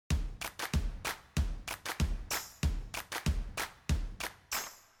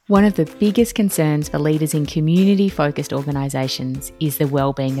One of the biggest concerns for leaders in community-focused organisations is the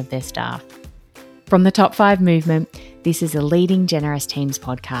well-being of their staff. From the Top 5 Movement, this is a Leading Generous Teams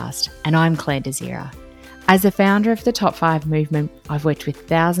podcast, and I'm Claire Desira. As the founder of the Top 5 Movement, I've worked with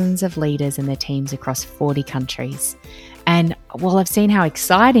thousands of leaders and their teams across 40 countries. And while I've seen how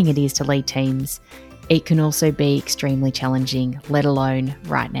exciting it is to lead teams, it can also be extremely challenging, let alone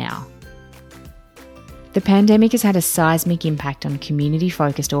right now. The pandemic has had a seismic impact on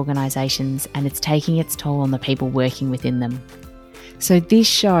community-focused organisations, and it's taking its toll on the people working within them. So this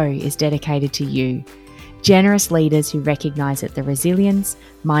show is dedicated to you, generous leaders who recognise that the resilience,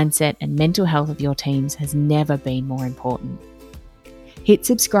 mindset and mental health of your teams has never been more important. Hit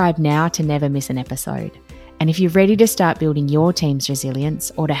subscribe now to never miss an episode. And if you're ready to start building your team's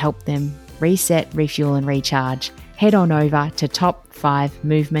resilience or to help them reset, refuel and recharge, head on over to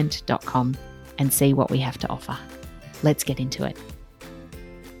top5movement.com and see what we have to offer. Let's get into it.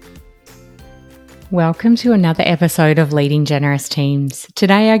 Welcome to another episode of Leading Generous Teams.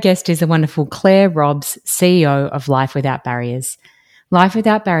 Today our guest is the wonderful Claire Robbs, CEO of Life Without Barriers. Life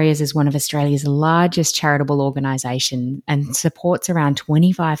Without Barriers is one of Australia's largest charitable organisations and supports around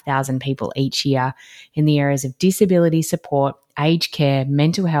 25,000 people each year in the areas of disability support, aged care,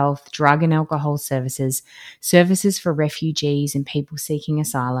 mental health, drug and alcohol services, services for refugees and people seeking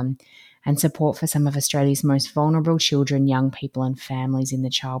asylum, and support for some of Australia's most vulnerable children, young people and families in the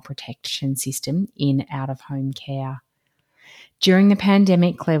child protection system in out-of-home care. During the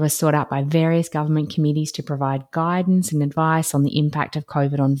pandemic, Claire was sought out by various government committees to provide guidance and advice on the impact of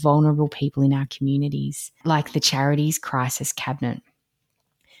COVID on vulnerable people in our communities, like the Charities Crisis Cabinet.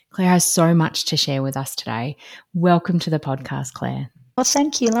 Claire has so much to share with us today. Welcome to the podcast, Claire. Well,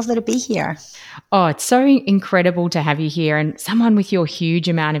 thank you. Lovely to be here. Oh, it's so incredible to have you here and someone with your huge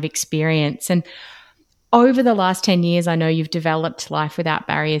amount of experience. And over the last 10 years, I know you've developed Life Without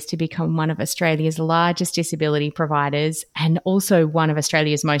Barriers to become one of Australia's largest disability providers and also one of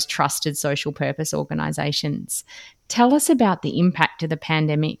Australia's most trusted social purpose organisations. Tell us about the impact of the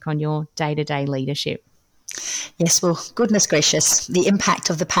pandemic on your day-to-day leadership. Yes, well, goodness gracious, the impact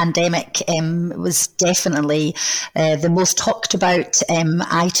of the pandemic was definitely the most talked about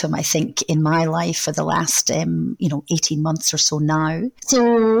item, I think, in my life for the last, 18 months or so now.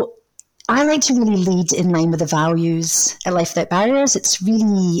 So I like to really lead in line with the values at Life Without Barriers. It's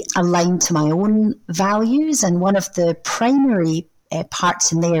really aligned to my own values, and one of the primary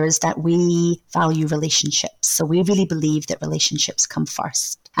parts in there is that we value relationships. So we really believe that relationships come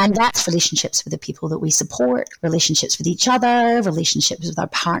first. And that's relationships with the people that we support, relationships with each other, relationships with our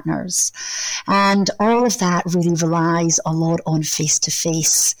partners. And all of that really relies a lot on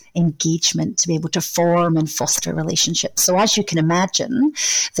face-to-face engagement to be able to form and foster relationships. So as you can imagine,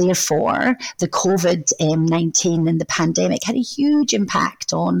 therefore, the COVID-19 and the pandemic had a huge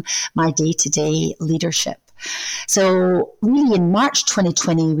impact on my day-to-day leadership. So really in March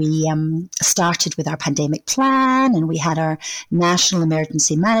 2020, we started with our pandemic plan and we had our national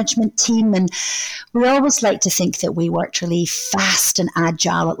emergency management team. And we always like to think that we worked really fast and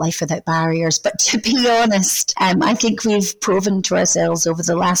agile at Life Without Barriers. But to be honest, I think we've proven to ourselves over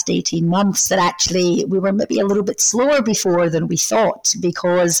the last 18 months that actually we were maybe a little bit slower before than we thought,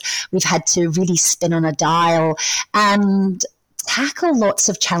 because we've had to really spin on a dial and tackle lots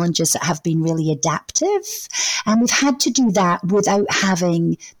of challenges that have been really adaptive. And we've had to do that without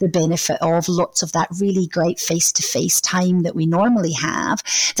having the benefit of lots of that really great face-to-face time that we normally have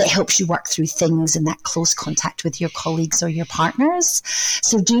that helps you work through things in that close contact with your colleagues or your partners.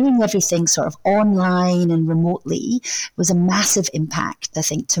 So doing everything sort of online and remotely was a massive impact, I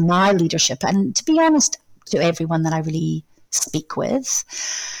think, to my leadership and, to be honest, to everyone that I really speak with.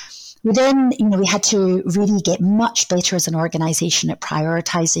 We then, we had to really get much better as an organisation at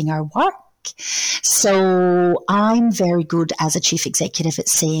prioritising our work. So I'm very good as a chief executive at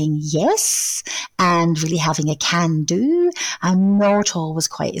saying yes and really having a can do. I'm not always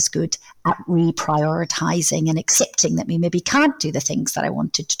quite as good at reprioritising and accepting that we maybe can't do the things that I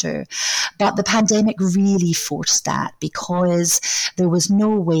wanted to do. But the pandemic really forced that, because there was no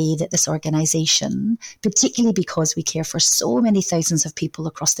way that this organisation, particularly because we care for so many thousands of people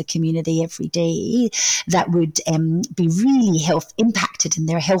across the community every day, that would be really impacted in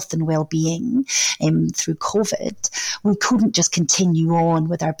their health and well-being through COVID. We couldn't just continue on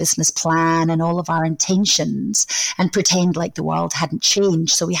with our business plan and all of our intentions and pretend like the world hadn't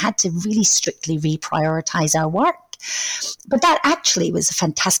changed. So we had to really strictly reprioritise our work. But that actually was a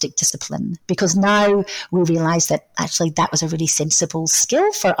fantastic discipline, because now we realise that actually that was a really sensible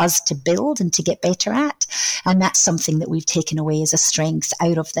skill for us to build and to get better at. And that's something that we've taken away as a strength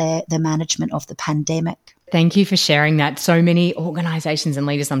out of the management of the pandemic. Thank you for sharing that. So many organisations and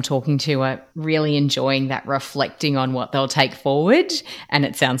leaders I'm talking to are really enjoying that, reflecting on what they'll take forward. And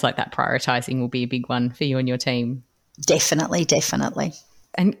it sounds like that prioritising will be a big one for you and your team. Definitely, definitely.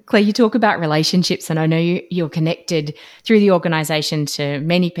 And Claire, you talk about relationships, and I know you're connected through the organisation to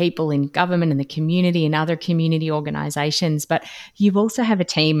many people in government and the community and other community organisations, but you also have a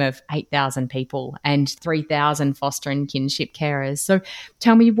team of 8,000 people and 3,000 foster and kinship carers. So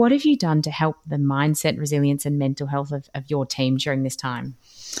tell me, what have you done to help the mindset, resilience and mental health of your team during this time?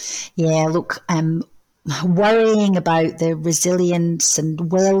 Yeah, look, worrying about the resilience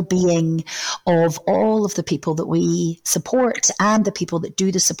and well-being of all of the people that we support and the people that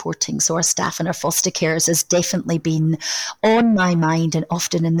do the supporting, so our staff and our foster carers, has definitely been on my mind, and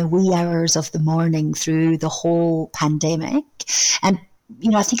often in the wee hours of the morning through the whole pandemic. And,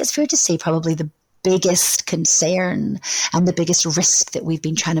 I think it's fair to say probably the biggest concern and the biggest risk that we've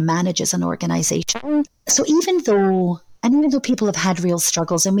been trying to manage as an organisation. So even though people have had real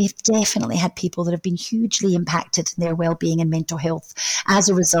struggles, and we've definitely had people that have been hugely impacted in their well-being and mental health as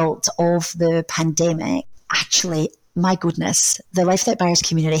a result of the pandemic, actually, my goodness, the Life Without Barriers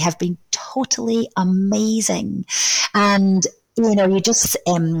community have been totally amazing. And you just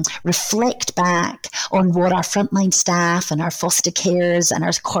reflect back on what our frontline staff and our foster carers and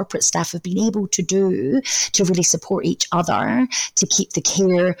our corporate staff have been able to do to really support each other, to keep the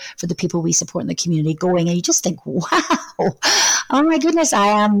care for the people we support in the community going. And you just think, wow, oh my goodness,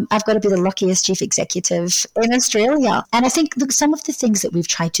 I've got to be the luckiest chief executive in Australia. And I think some of the things that we've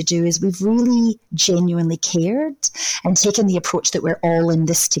tried to do is we've really genuinely cared and taken the approach that we're all in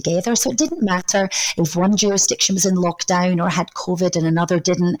this together. So it didn't matter if one jurisdiction was in lockdown or had COVID and another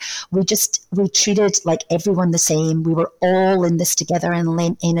didn't. We treated like everyone the same. We were all in this together and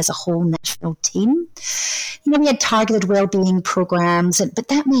lent in as a whole national team. We had targeted wellbeing programs, but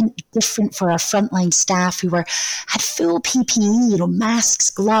that meant different for our frontline staff who had full PPE, masks,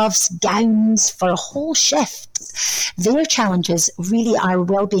 gloves, gowns for a whole shift. Their challenges, really, our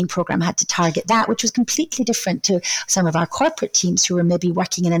wellbeing program had to target that, which was completely different to some of our corporate teams who were maybe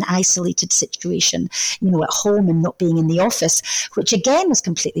working in an isolated situation, at home and not being in the office, which again was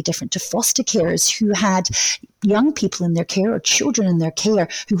completely different to foster carers who had young people in their care or children in their care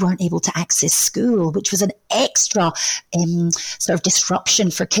who weren't able to access school, which was an extra sort of disruption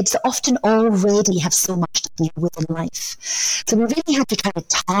for kids that often already have so much to deal with in life. So we really had to try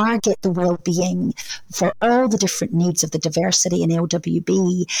to target the well-being for all the different needs of the diversity in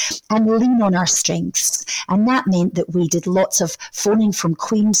LWB and lean on our strengths. And that meant that we did lots of phoning from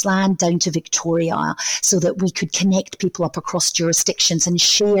Queensland down to Victoria so that we could connect people up across jurisdictions and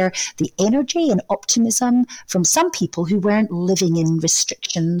share the energy and optimism from some people who weren't living in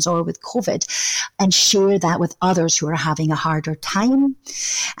restrictions or with COVID, and share that with others who are having a harder time.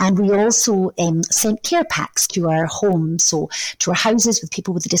 And we also sent care packs to our homes, so to our houses with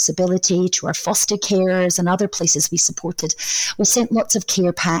people with a disability, to our foster carers and other places we supported. We sent lots of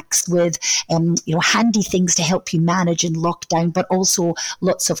care packs with handy things to help you manage in lockdown, but also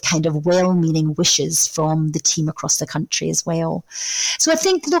lots of kind of well-meaning wishes from the team across the country as well. So I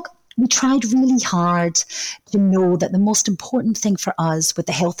think, look, we tried really hard to know that the most important thing for us with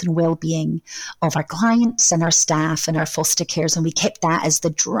the health and well-being of our clients and our staff and our foster carers, and we kept that as the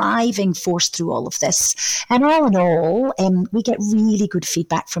driving force through all of this. And all in all, we get really good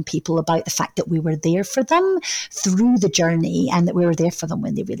feedback from people about the fact that we were there for them through the journey and that we were there for them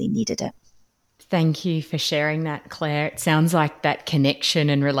when they really needed it. Thank you for sharing that, Claire. It sounds like that connection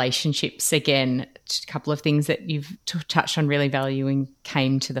and relationships, again, a couple of things that you've touched on really valuing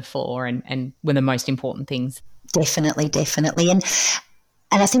came to the fore and were the most important things. Definitely. And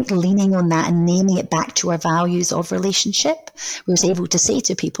I think leaning on that and naming it back to our values of relationship, we was able to say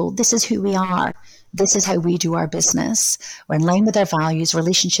to people, this is who we are. This is how we do our business. We're in line with our values.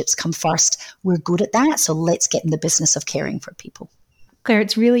 Relationships come first. We're good at that. So let's get in the business of caring for people. Claire,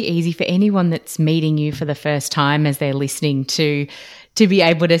 it's really easy for anyone that's meeting you for the first time as they're listening to be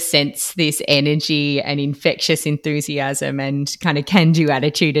able to sense this energy and infectious enthusiasm and kind of can-do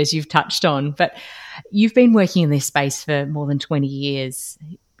attitude, as you've touched on. But you've been working in this space for more than 20 years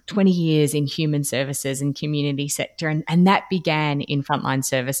in human services and community sector, and that began in frontline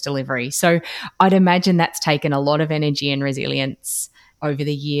service delivery. So I'd imagine that's taken a lot of energy and resilience over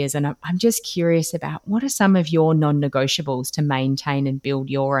the years. And I'm just curious about what are some of your non-negotiables to maintain and build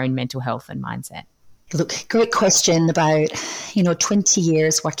your own mental health and mindset? Look, great question about, 20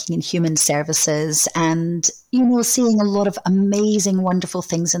 years working in human services and, seeing a lot of amazing, wonderful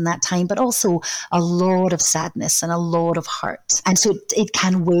things in that time, but also a lot of sadness and a lot of hurt. And so it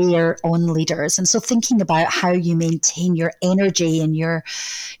can wear on leaders. And so thinking about how you maintain your energy and your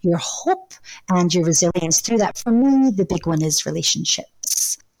hope and your resilience through that, for me, the big one is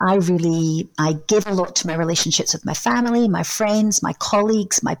relationships. I give a lot to my relationships with my family, my friends, my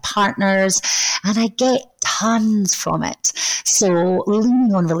colleagues, my partners, and I get tons from it. So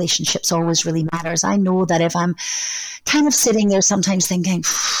leaning on relationships always really matters. I know that if I'm kind of sitting there sometimes thinking,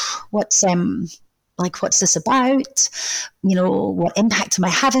 what's this about? What impact am I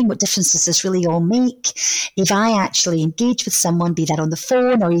having? What difference does this really all make? If I actually engage with someone, be that on the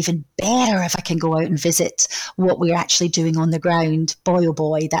phone or even better, if I can go out and visit what we're actually doing on the ground, boy, oh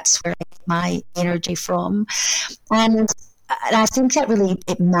boy, that's where I get my energy from. And I think that really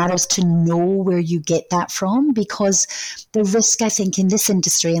it matters to know where you get that from, because the risk, I think, in this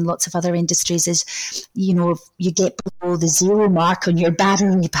industry and lots of other industries is, if you get below the zero mark on your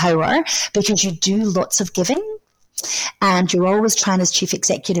battery power because you do lots of giving. And you're always trying as chief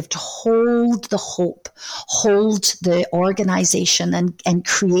executive to hold the hope, hold the organization and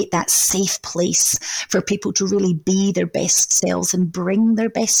create that safe place for people to really be their best selves and bring their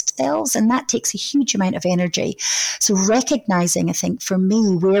best selves. And that takes a huge amount of energy. So recognizing, I think, for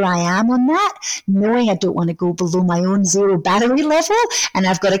me, where I am on that, knowing I don't want to go below my own zero battery level and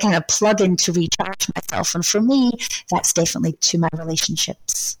I've got to kind of plug in to recharge myself. And for me, that's definitely to my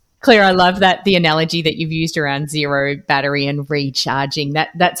relationships. Claire, I love the analogy that you've used around zero battery and recharging.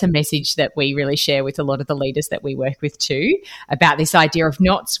 That's a message that we really share with a lot of the leaders that we work with too, about this idea of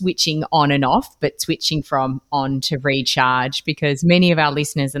not switching on and off, but switching from on to recharge, because many of our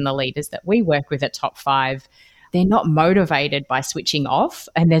listeners and the leaders that we work with at Top 5, they're not motivated by switching off,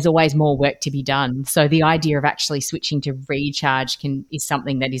 and there's always more work to be done. So the idea of actually switching to recharge is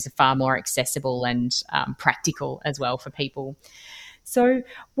something that is far more accessible and practical as well for people. So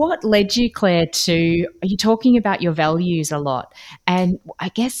what led you, Claire, are you talking about your values a lot? And I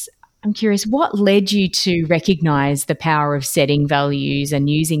guess I'm curious, what led you to recognise the power of setting values and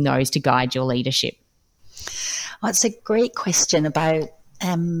using those to guide your leadership? Well, it's a great question about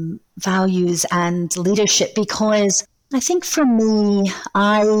values and leadership, because I think for me,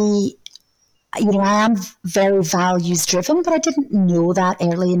 I am very values driven, but I didn't know that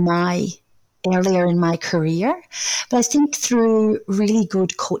earlier in my career. But I think through really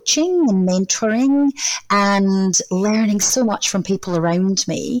good coaching and mentoring and learning so much from people around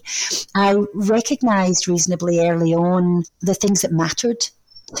me, I recognized reasonably early on the things that mattered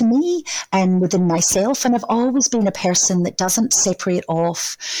to me and within myself. And I've always been a person that doesn't separate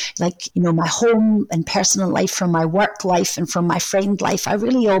off, my home and personal life from my work life and from my friend life. I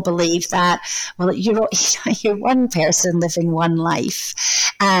really all believe that, you're one person living one life,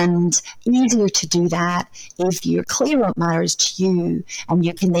 and easier to do that if you're clear what matters to you, and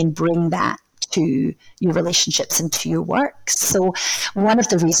you can then bring that to your relationships and to your work. So one of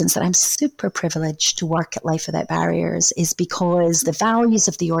the reasons that I'm super privileged to work at Life Without Barriers is because the values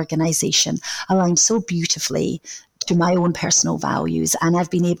of the organization align so beautifully to my own personal values. And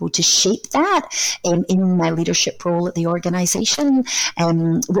I've been able to shape that in my leadership role at the organization,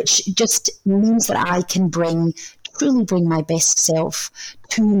 which just means that I can truly bring my best self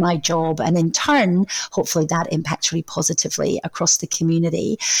to my job, and in turn, hopefully that impacts really positively across the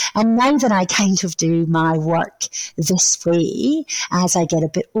community. And now that I kind of do my work this way, as I get a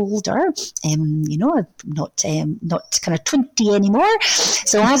bit older, I'm not kind of 20 anymore.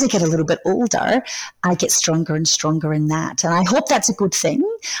 So as I get a little bit older, I get stronger and stronger in that. And I hope that's a good thing.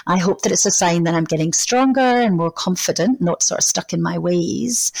 I hope that it's a sign that I'm getting stronger and more confident, not sort of stuck in my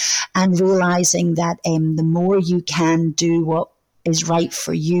ways, and realizing that the more you can do what is right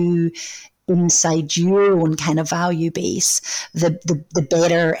for you inside your own kind of value base, the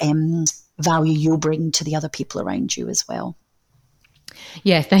better value you'll bring to the other people around you as well.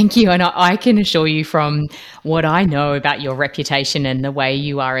 Yeah, thank you. And I can assure you from what I know about your reputation and the way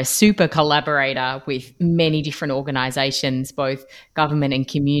you are a super collaborator with many different organisations, both government and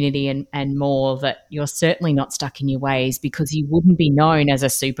community and more, that you're certainly not stuck in your ways, because you wouldn't be known as a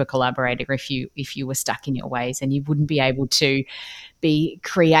super collaborator if you were stuck in your ways, and you wouldn't be able to be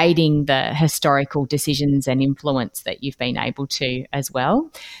creating the historical decisions and influence that you've been able to as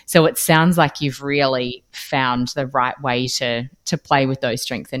well. So it sounds like you've really found the right way to play with those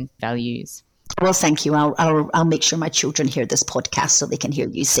strengths and values. Well, thank you. I'll make sure my children hear this podcast so they can hear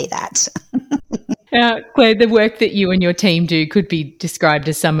you say that. Claire, the work that you and your team do could be described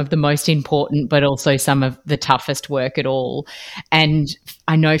as some of the most important, but also some of the toughest work at all. And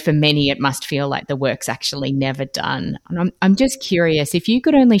I know for many, it must feel like the work's actually never done. And I'm just curious, if you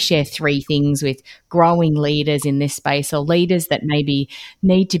could only share 3 things with growing leaders in this space, or leaders that maybe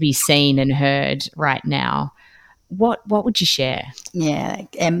need to be seen and heard right now, what would you share? Yeah.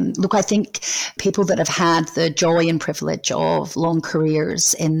 Look, I think people that have had the joy and privilege of long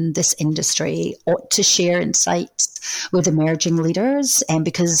careers in this industry ought to share insights with emerging leaders, and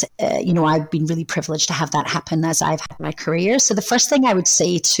because, I've been really privileged to have that happen as I've had my career. So the first thing I would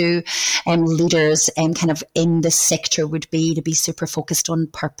say to leaders kind of in this sector would be to be super focused on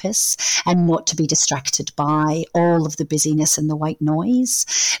purpose and not to be distracted by all of the busyness and the white noise.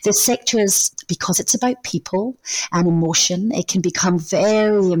 This sector is, because it's about people and emotion, it can become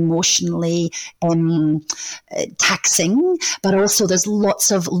very emotionally taxing, but also there's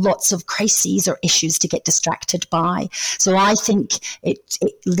lots of crises or issues to get distracted by. So I think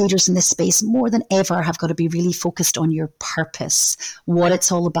leaders in this space more than ever have got to be really focused on your purpose, what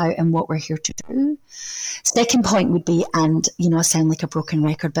it's all about and what we're here to do. Second point would be, and I sound like a broken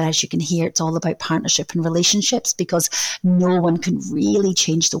record, but as you can hear, it's all about partnership and relationships, because no one can really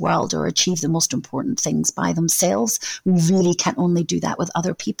change the world or achieve the most important things by themselves. We really can only do that with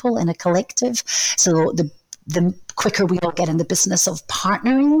other people in a collective. So the quicker we all get in the business of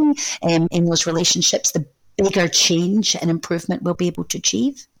partnering in those relationships, the bigger change and improvement we'll be able to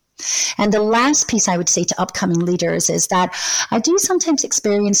achieve. And the last piece I would say to upcoming leaders is that I do sometimes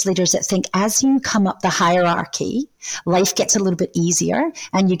experience leaders that think as you come up the hierarchy, life gets a little bit easier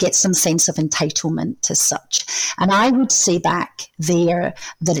and you get some sense of entitlement to such. And I would say back there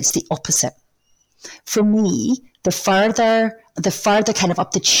that it's the opposite. For me, the further kind of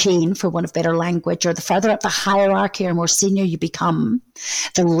up the chain, for want of better language, or the further up the hierarchy or more senior you become,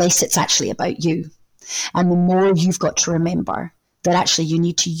 the less it's actually about you. And the more you've got to remember that actually you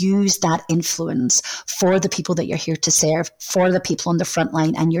need to use that influence for the people that you're here to serve, for the people on the front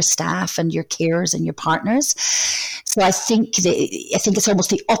line and your staff and your carers and your partners. So I think it's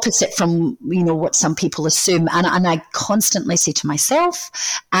almost the opposite from what some people assume. And I constantly say to myself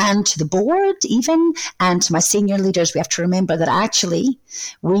and to the board even, and to my senior leaders, we have to remember that actually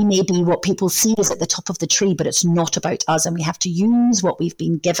we may be what people see as at the top of the tree, but it's not about us, and we have to use what we've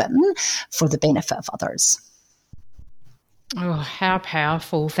been given for the benefit of others. Oh, how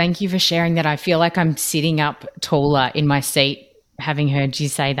powerful. Thank you for sharing that. I feel like I'm sitting up taller in my seat having heard you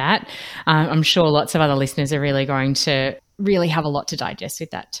say that. I'm sure lots of other listeners are really going to really have a lot to digest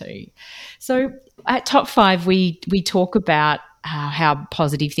with that too. So at Top 5, we talk about how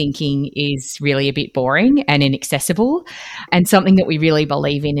positive thinking is really a bit boring and inaccessible, and something that we really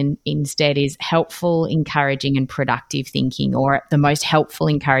believe in instead is helpful, encouraging and productive thinking, or the most helpful,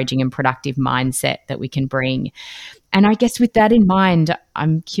 encouraging and productive mindset that we can bring. And I guess with that in mind,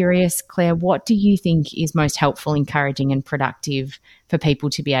 I'm curious, Claire, what do you think is most helpful, encouraging and productive for people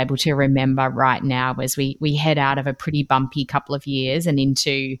to be able to remember right now as we head out of a pretty bumpy couple of years and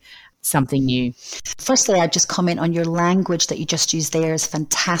into something new? Firstly, I'd just comment on your language that you just used there is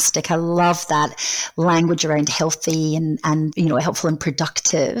fantastic. I love that language around healthy and helpful and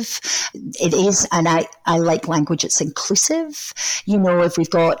productive. It is, and I like language that's inclusive. If we've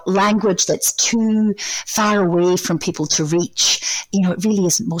got language that's too far away from people to reach, it really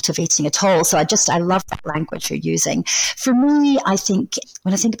isn't motivating at all. So I love that language you're using. For me, I think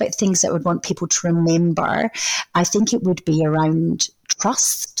when I think about things that I would want people to remember, I think it would be around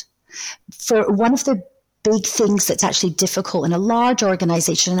trust. For one of the big things that's actually difficult in a large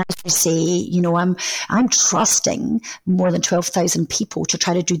organization, and as we say, I'm trusting more than 12,000 people to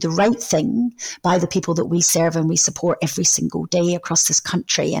try to do the right thing by the people that we serve and we support every single day across this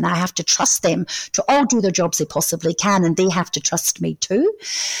country. And I have to trust them to all do their jobs they possibly can, and they have to trust me too.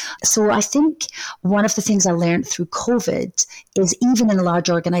 So I think one of the things I learned through COVID is even in a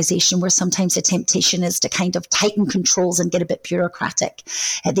large organization where sometimes the temptation is to kind of tighten controls and get a bit bureaucratic.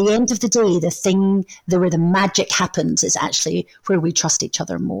 At the end of the day, where the magic happens is actually where we trust each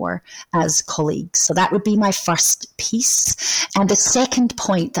other more as colleagues. So that would be my first piece. And the second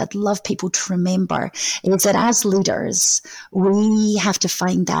point that I'd love people to remember is that as leaders, we have to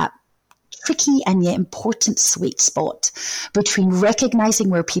find that tricky and yet important sweet spot between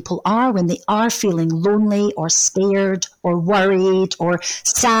recognizing where people are when they are feeling lonely or scared or worried or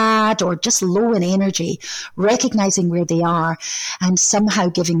sad or just low in energy, recognizing where they are and somehow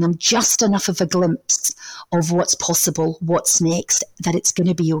giving them just enough of a glimpse of what's possible, what's next, that it's going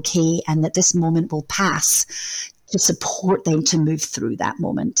to be okay and that this moment will pass, to support them to move through that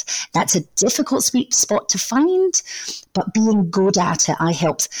moment. That's a difficult sweet spot to find, but being good at it,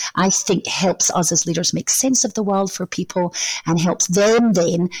 I think helps us as leaders make sense of the world for people and helps them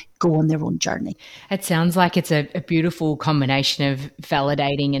then go on their own journey. It sounds like it's a beautiful combination of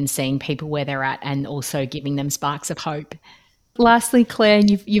validating and seeing people where they're at and also giving them sparks of hope. Lastly, Claire,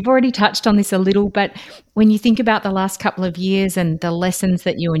 you've already touched on this a little, but when you think about the last couple of years and the lessons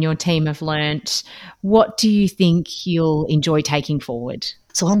that you and your team have learnt, what do you think you'll enjoy taking forward?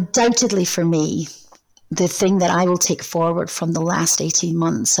 So undoubtedly for me, the thing that I will take forward from the last 18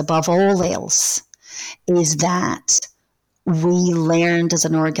 months above all else is that we learned as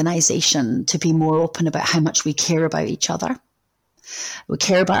an organisation to be more open about how much we care about each other. We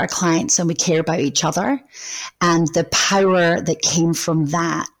care about our clients and we care about each other. And the power that came from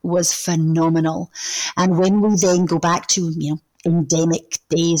that was phenomenal. And when we then go back to, endemic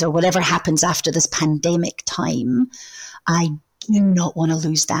days or whatever happens after this pandemic time, I do not want to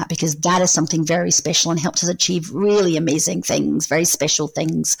lose that, because that is something very special and helped us achieve really amazing things, very special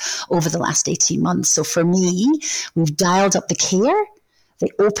things over the last 18 months. So for me, we've dialed up the care,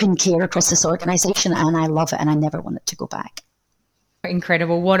 the open care across this organisation, and I love it and I never want it to go back.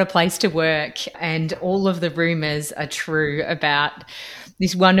 Incredible. What a place to work. And all of the rumours are true about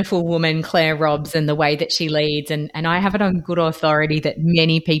this wonderful woman, Claire Robs, and the way that she leads. And I have it on good authority that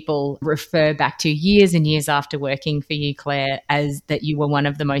many people refer back to years and years after working for you, Claire, as that you were one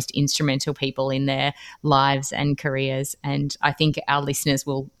of the most instrumental people in their lives and careers. And I think our listeners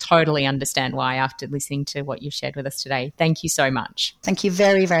will totally understand why after listening to what you've shared with us today. Thank you so much. Thank you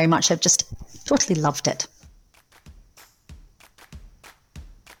very, very much. I've just totally loved it.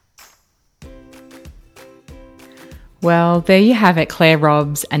 Well, there you have it, Claire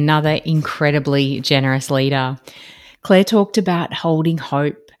Robs, another incredibly generous leader. Claire talked about holding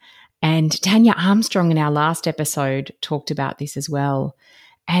hope, and Tanya Armstrong in our last episode talked about this as well.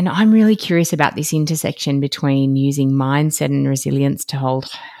 And I'm really curious about this intersection between using mindset and resilience to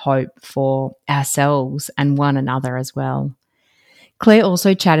hold hope for ourselves and one another as well. Claire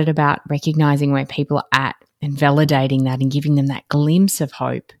also chatted about recognizing where people are at and validating that and giving them that glimpse of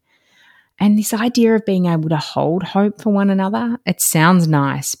hope. And this idea of being able to hold hope for one another, it sounds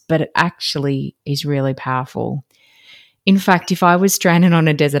nice, but it actually is really powerful. In fact, if I was stranded on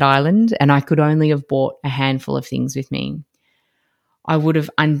a desert island and I could only have brought a handful of things with me, I would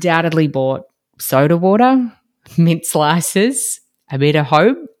have undoubtedly bought soda water, mint slices, a bit of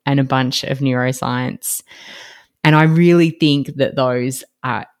hope, and a bunch of neuroscience. And I really think that those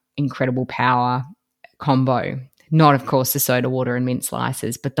are incredible power combo. Not, of course, the soda water and mint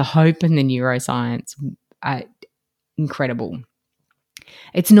slices, but the hope and the neuroscience are incredible.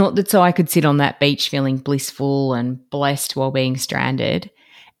 It's not that so I could sit on that beach feeling blissful and blessed while being stranded.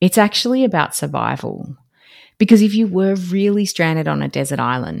 It's actually about survival. Because if you were really stranded on a desert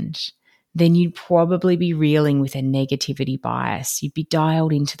island, then you'd probably be reeling with a negativity bias. You'd be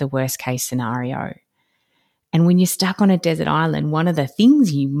dialed into the worst case scenario. And when you're stuck on a desert island, one of the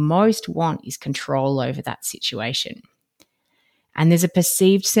things you most want is control over that situation. And there's a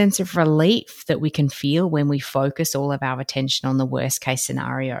perceived sense of relief that we can feel when we focus all of our attention on the worst case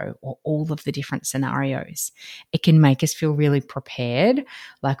scenario or all of the different scenarios. It can make us feel really prepared,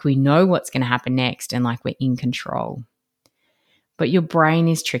 like we know what's going to happen next and like we're in control. But your brain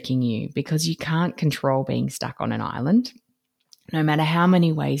is tricking you because you can't control being stuck on an island. No matter how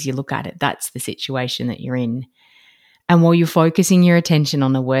many ways you look at it, that's the situation that you're in. And while you're focusing your attention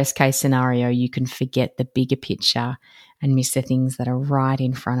on the worst case scenario, you can forget the bigger picture and miss the things that are right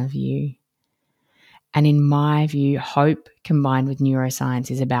in front of you. And in my view, hope combined with neuroscience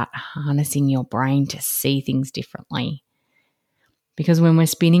is about harnessing your brain to see things differently. Because when we're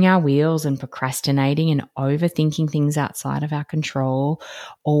spinning our wheels and procrastinating and overthinking things outside of our control,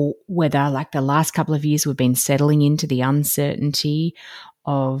 or whether like the last couple of years we've been settling into the uncertainty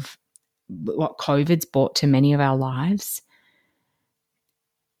of what COVID's brought to many of our lives,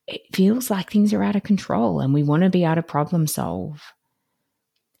 it feels like things are out of control and we want to be able to problem solve.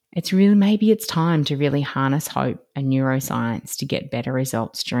 Maybe it's time to really harness hope and neuroscience to get better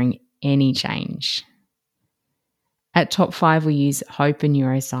results during any change. At Top 5, we use hope and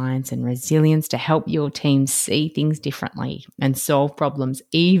neuroscience and resilience to help your team see things differently and solve problems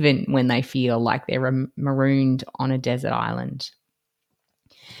even when they feel like they're marooned on a desert island.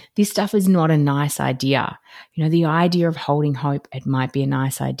 This stuff is not a nice idea. The idea of holding hope, it might be a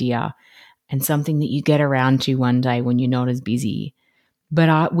nice idea and something that you get around to one day when you're not as busy.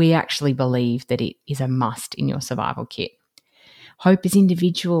 But we actually believe that it is a must in your survival kit. Hope is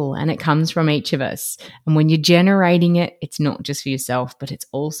individual and it comes from each of us. And when you're generating it, it's not just for yourself, but it's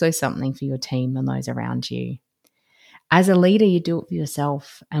also something for your team and those around you. As a leader, you do it for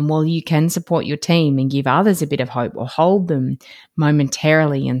yourself. And while you can support your team and give others a bit of hope or hold them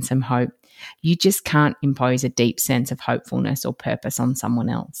momentarily in some hope, you just can't impose a deep sense of hopefulness or purpose on someone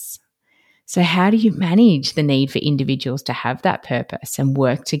else. So how do you manage the need for individuals to have that purpose and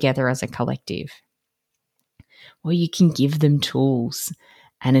work together as a collective? Well, you can give them tools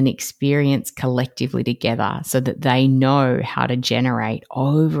and an experience collectively together so that they know how to generate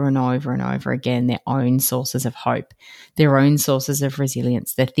over and over and over again their own sources of hope, their own sources of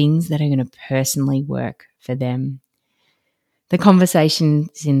resilience, the things that are going to personally work for them. The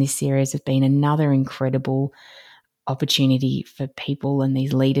conversations in this series have been another incredible opportunity for people and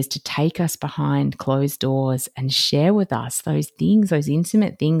these leaders to take us behind closed doors and share with us those things, those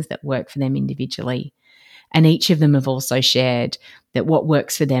intimate things that work for them individually. And each of them have also shared that what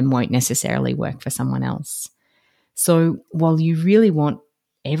works for them won't necessarily work for someone else. So while you really want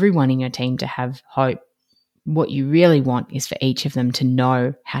everyone in your team to have hope, what you really want is for each of them to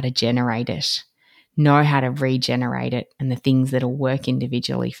know how to generate it, know how to regenerate it, and the things that will work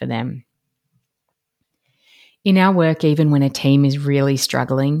individually for them. In our work, even when a team is really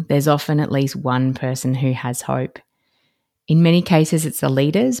struggling, there's often at least one person who has hope. In many cases, it's the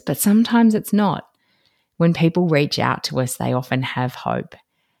leaders, but sometimes it's not. When people reach out to us, they often have hope,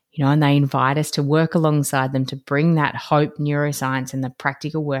 and they invite us to work alongside them to bring that hope neuroscience and the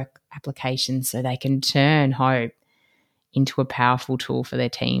practical work applications so they can turn hope into a powerful tool for their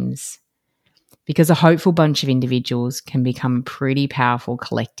teams. Because a hopeful bunch of individuals can become a pretty powerful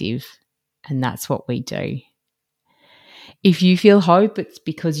collective, and that's what we do. If you feel hope, it's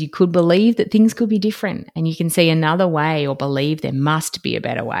because you could believe that things could be different and you can see another way or believe there must be a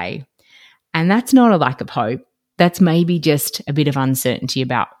better way. And that's not a lack of hope. That's maybe just a bit of uncertainty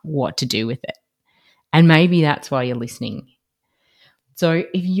about what to do with it. And maybe that's why you're listening. So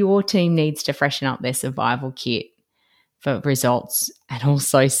if your team needs to freshen up their survival kit for results and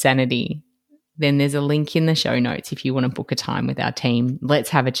also sanity, then there's a link in the show notes if you want to book a time with our team. Let's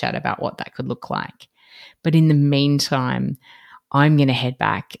have a chat about what that could look like. But in the meantime, I'm going to head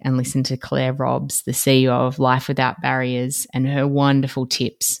back and listen to Claire Robbs, the CEO of Life Without Barriers, and her wonderful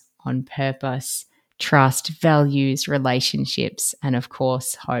tips on purpose, trust, values, relationships, and of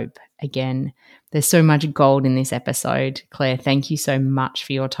course, hope. Again, there's so much gold in this episode. Claire, thank you so much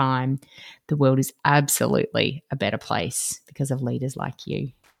for your time. The world is absolutely a better place because of leaders like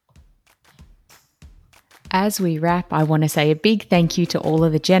you. As we wrap, I want to say a big thank you to all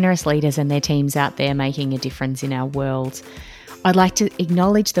of the generous leaders and their teams out there making a difference in our world. I'd like to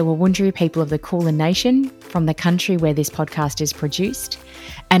acknowledge the Wurundjeri people of the Kulin Nation from the country where this podcast is produced.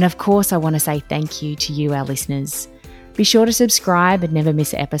 And of course, I want to say thank you to you, our listeners. Be sure to subscribe and never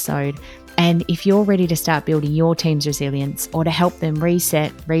miss an episode. And if you're ready to start building your team's resilience or to help them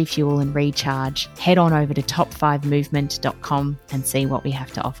reset, refuel and recharge, head on over to top5movement.com and see what we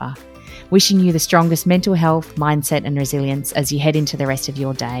have to offer. Wishing you the strongest mental health, mindset and resilience as you head into the rest of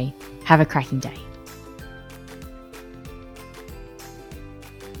your day. Have a cracking day.